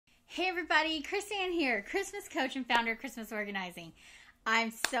Hey everybody, Chrisanne here, Christmas coach and founder of Christmas Organizing.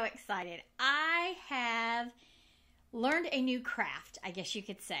 I'm so excited. I have learned a new craft, I guess you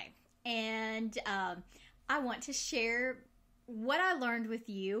could say. And I want to share what I learned with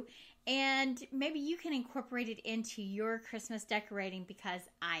you, and maybe you can incorporate it into your Christmas decorating because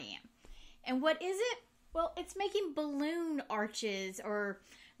I am. And what is it? Well, it's making balloon arches or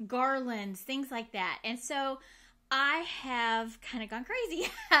garlands, things like that. And so I have kind of gone crazy.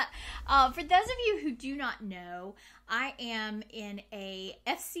 For those of you who do not know, I am in a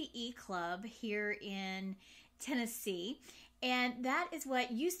FCE club here in Tennessee, and that is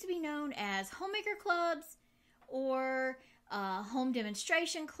what used to be known as homemaker clubs or home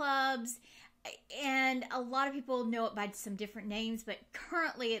demonstration clubs, and a lot of people know it by some different names, but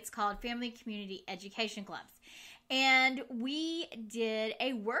currently it's called Family Community Education Clubs. And we did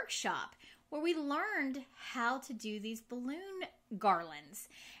a workshop where we learned how to do these balloon garlands.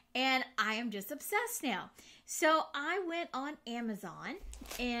 And I am just obsessed now. So I went on Amazon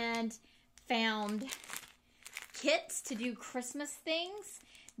and found kits to do Christmas things.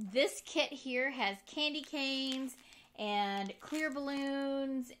 This kit here has candy canes and clear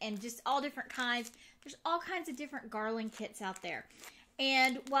balloons and just all different kinds. There's all kinds of different garland kits out there.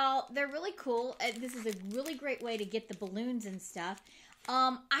 And while they're really cool, this is a really great way to get the balloons and stuff.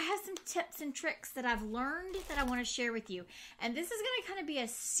 I have some tips and tricks that I've learned that I want to share with you. And this is going to kind of be a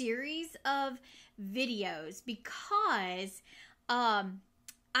series of videos because I'm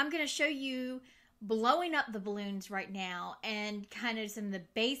going to show you blowing up the balloons right now and kind of some of the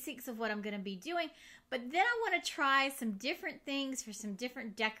basics of what I'm going to be doing. But then I want to try some different things for some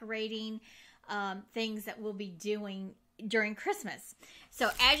different decorating things that we'll be doing during Christmas. So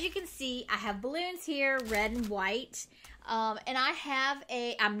as you can see, I have balloons here, red and white. And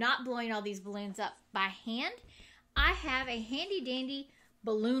I'm not blowing all these balloons up by hand. I have a handy dandy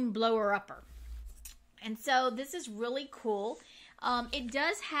balloon blower upper. And so this is really cool. It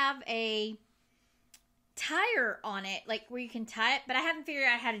does have a tire on it, like where you can tie it, but I haven't figured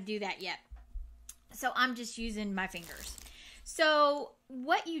out how to do that yet. So I'm just using my fingers. So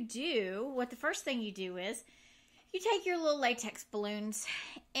what the first thing you do is you take your little latex balloons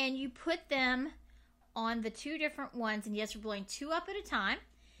and you put them on the two different ones. And yes, we're blowing two up at a time.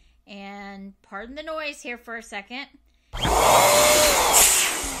 And pardon the noise here for a second. We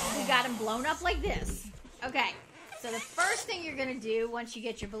got them blown up like this. Okay, so the first thing you're going to do once you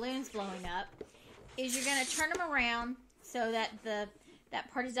get your balloons blowing up is you're going to turn them around so that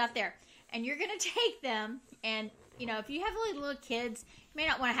that part is out there. And you're going to take them and, you know, if you have really little kids, you may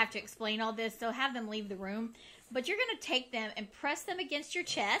not want to have to explain all this, so have them leave the room. But you're going to take them and press them against your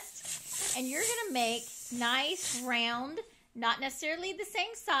chest, and you're going to make nice, round, not necessarily the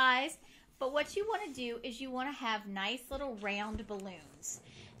same size, but what you want to do is you want to have nice little round balloons.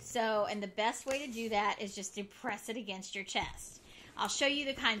 So, and the best way to do that is just to press it against your chest. I'll show you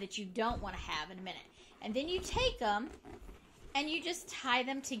the kind that you don't want to have in a minute. And then you take them and you just tie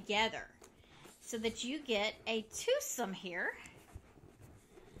them together so that you get a twosome here.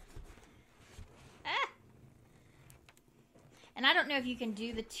 And I don't know if you can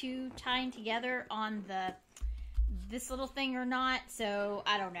do the two tying together on this little thing or not, so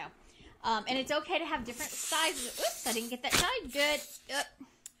I don't know. And it's okay to have different sizes. Oops, I didn't get that tied. Good.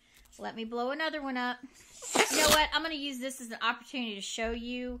 Let me blow another one up. You know what? I'm going to use this as an opportunity to show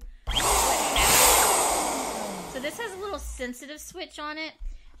you what happens. So this has a little sensitive switch on it.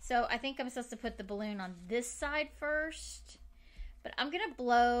 So I think I'm supposed to put the balloon on this side first. But I'm going to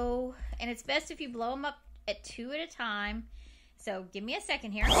blow, and it's best if you blow them up at two at a time. So give me a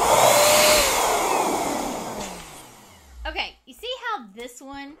second here. Okay, you see how this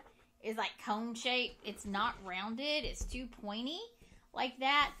one is like cone shaped? It's not rounded, it's too pointy like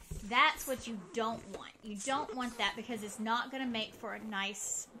that. That's what you don't want. You don't want that because it's not going to make for a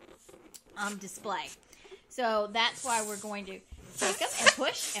nice display. So that's why we're going to take them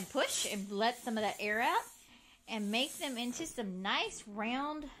and push and let some of that air out and make them into some nice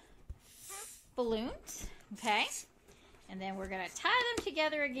round balloons. Okay. And then we're going to tie them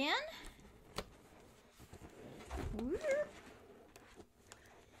together again.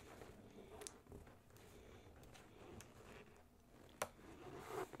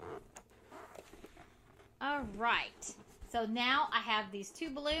 All right. So now I have these two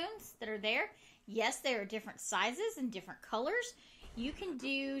balloons that are there. Yes, they are different sizes and different colors. You can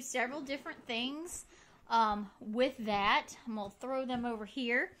do several different things with that. I'm going to throw them over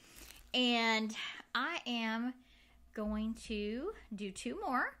here. And I am going to do two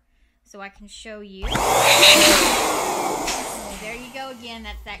more so I can show you. There you go again.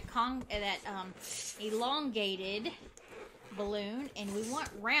 That's that elongated balloon, and we want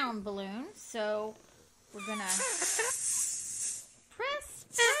round balloons, so we're gonna press, press,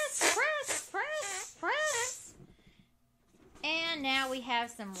 press, press, press, and now we have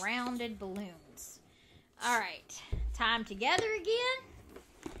some rounded balloons. All right, time together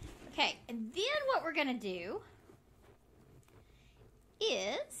again. Okay, and then what we're gonna do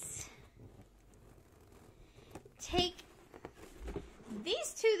is take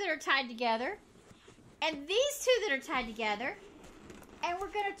these two that are tied together and these two that are tied together, and we're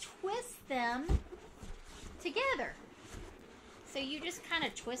going to twist them together. So you just kind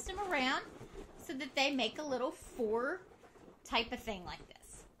of twist them around so that they make a little four type of thing like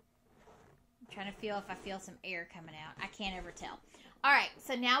this. I'm trying to feel if I feel some air coming out. I can't ever tell. All right,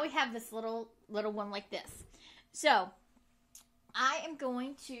 so now we have this little one like this. So I am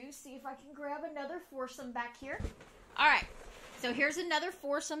going to see if I can grab another foursome back here. All right, so here's another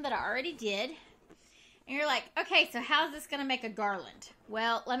foursome that I already did. And you're like, okay, so how's this going to make a garland?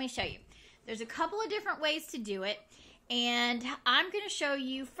 Well, let me show you. There's a couple of different ways to do it. And I'm going to show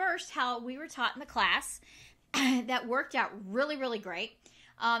you first how we were taught in the class. That worked out really, really great.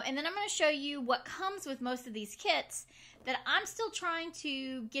 And then I'm going to show you what comes with most of these kits that I'm still trying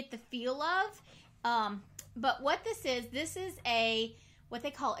to get the feel of. But what this is what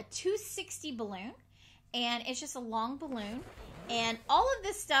they call a 260 balloon. And it's just a long balloon. And all of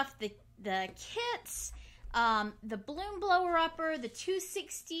this stuff, the kits, the balloon blower upper, the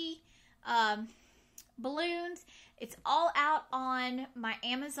 260 balloons, it's all out on my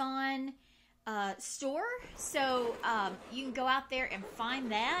Amazon store. So you can go out there and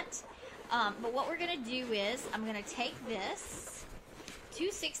find that. But what we're going to do is I'm going to take this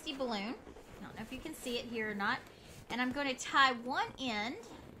 260 balloon. I don't know if you can see it here or not. And I'm going to tie one end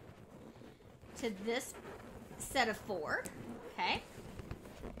to this set of four. Okay.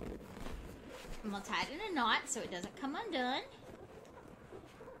 I'm going to tie it in a knot so it doesn't come undone.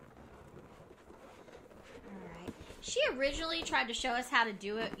 Alright. She originally tried to show us how to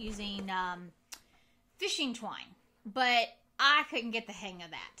do it using fishing twine, but I couldn't get the hang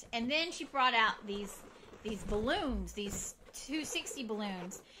of that. And then she brought out these balloons, these 260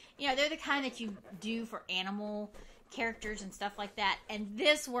 balloons. You know, they're the kind that you do for animal characters and stuff like that. And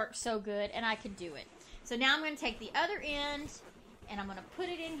this worked so good, and I could do it. So now I'm going to take the other end, and I'm going to put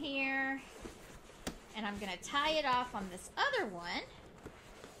it in here, and I'm going to tie it off on this other one.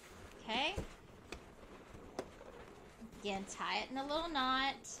 Okay. Again, tie it in a little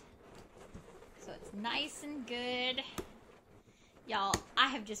knot so it's nice and good. Y'all, I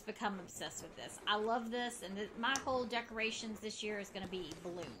have just become obsessed with this. I love this, and my whole decorations this year is going to be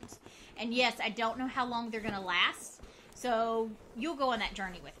balloons. And yes, I don't know how long they're going to last, so you'll go on that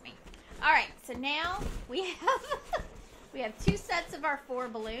journey with me. All right, so now we have two sets of our four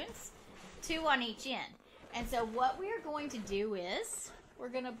balloons, two on each end. And so what we are going to do is we're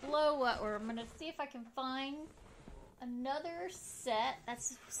going to blow up, or I'm going to see if I can find another set.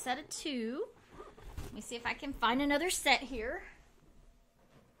 That's a set of two. Let me see if I can find another set here.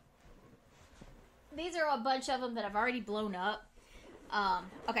 These are a bunch of them that I've already blown up.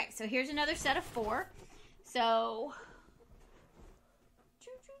 Okay, so here's another set of four. So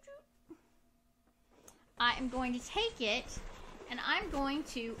I am going to take it, and I'm going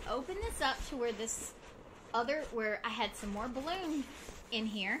to open this up to where I had some more balloon in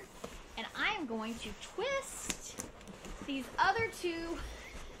here, and I am going to twist these other two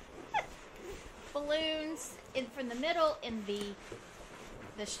balloons in from the middle in the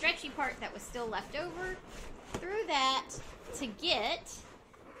stretchy part that was still left over through that to get,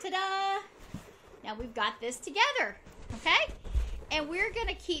 ta-da! Now we've got this together, okay? And we're going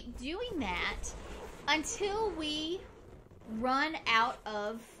to keep doing that until we run out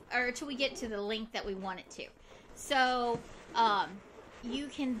of, or until we get to the length that we want it to. So you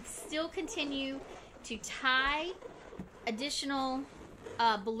can still continue to tie additional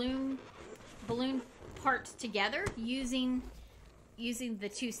balloon parts together using the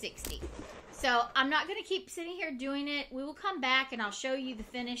 260. So I'm not going to keep sitting here doing it. We will come back and I'll show you the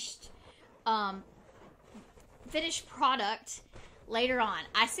finished product later on.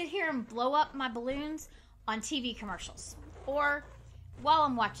 I sit here and blow up my balloons on TV commercials or while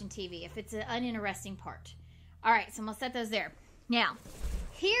I'm watching TV if it's an uninteresting part. All right, so I'm going to set those there. Now,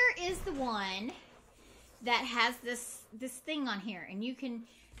 here is the one that has this thing on here, and you can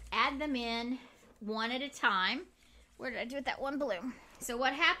add them in one at a time. Where did I do with that one balloon? So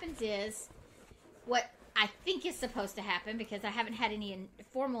what happens is, what I think is supposed to happen, because I haven't had any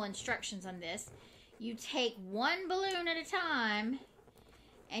formal instructions on this, you take one balloon at a time,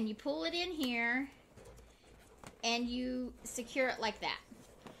 and you pull it in here, and you secure it like that.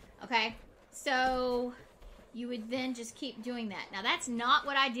 Okay? So you would then just keep doing that. Now, that's not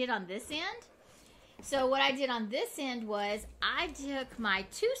what I did on this end. So what I did on this end was I took my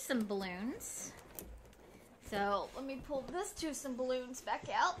twosome balloons. So let me pull this twosome balloons back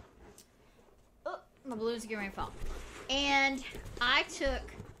out. Oh, my balloons are getting ready to fall. And I took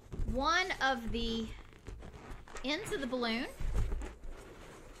one of the ends of the balloon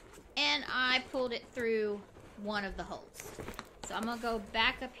and I pulled it through one of the holes. So I'm going to go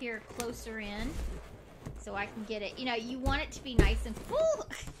back up here closer in so I can get it. You know, you want it to be nice and full.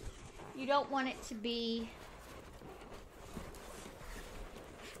 You don't want it to be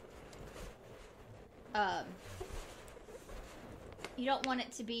you don't want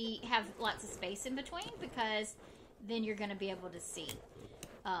it to be have lots of space in between, because then you're going to be able to see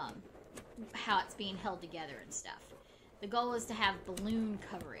how it's being held together and stuff. The goal is to have balloon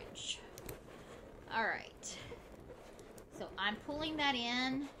coverage. All right. So I'm pulling that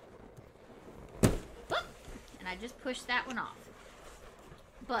in. Whoop, and I just pushed that one off.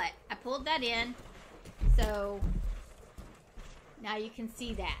 But I pulled that in. So now you can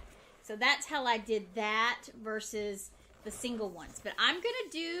see that. So that's how I did that versus the single ones. But I'm going to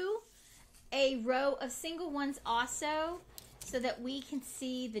do a row of single ones also, so that we can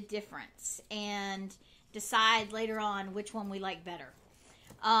see the difference and decide later on which one we like better.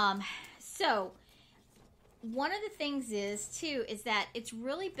 So one of the things is that it's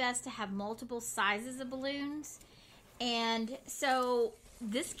really best to have multiple sizes of balloons. And so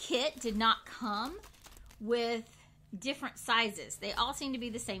this kit did not come with different sizes. They all seem to be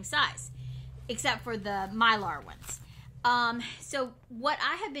the same size, except for the Mylar ones. So what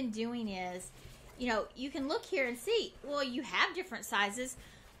I have been doing is, you know, you can look here and see, well, you have different sizes.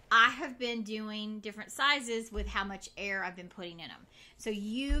 I have been doing different sizes with how much air I've been putting in them. So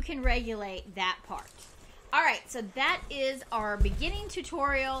you can regulate that part. All right, so that is our beginning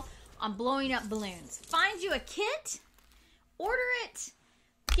tutorial on blowing up balloons. Find you a kit, order it,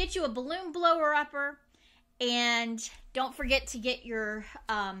 get you a balloon blower upper, and don't forget to get your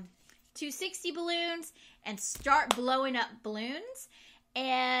 260 balloons and start blowing up balloons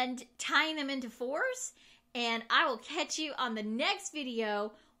and tying them into fours. And I will catch you on the next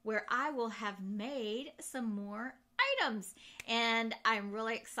video where I will have made some more items. And I'm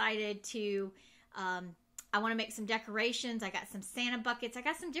really excited to, I want to make some decorations. I got some Santa buckets. I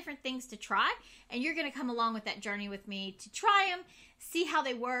got some different things to try. And you're going to come along with that journey with me to try them, see how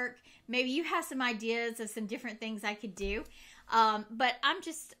they work. Maybe you have some ideas of some different things I could do. But I'm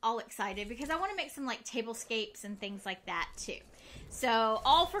just all excited because I want to make some like tablescapes and things like that too. So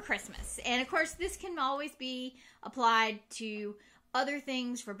all for Christmas. And of course, this can always be applied to other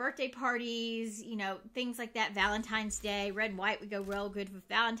things for birthday parties, you know, things like that. Valentine's Day, red and white would go real good with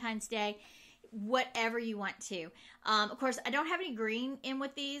Valentine's Day. Whatever you want to. Of course, I don't have any green in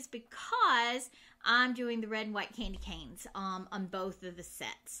with these because I'm doing the red and white candy canes on both of the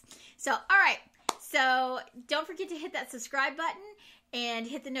sets. So, all right. So, don't forget to hit that subscribe button and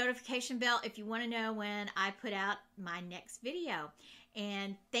hit the notification bell if you want to know when I put out my next video.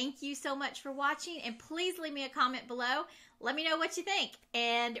 And thank you so much for watching. And please leave me a comment below. Let me know what you think,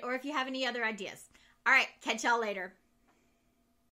 and or if you have any other ideas. All right. Catch y'all later.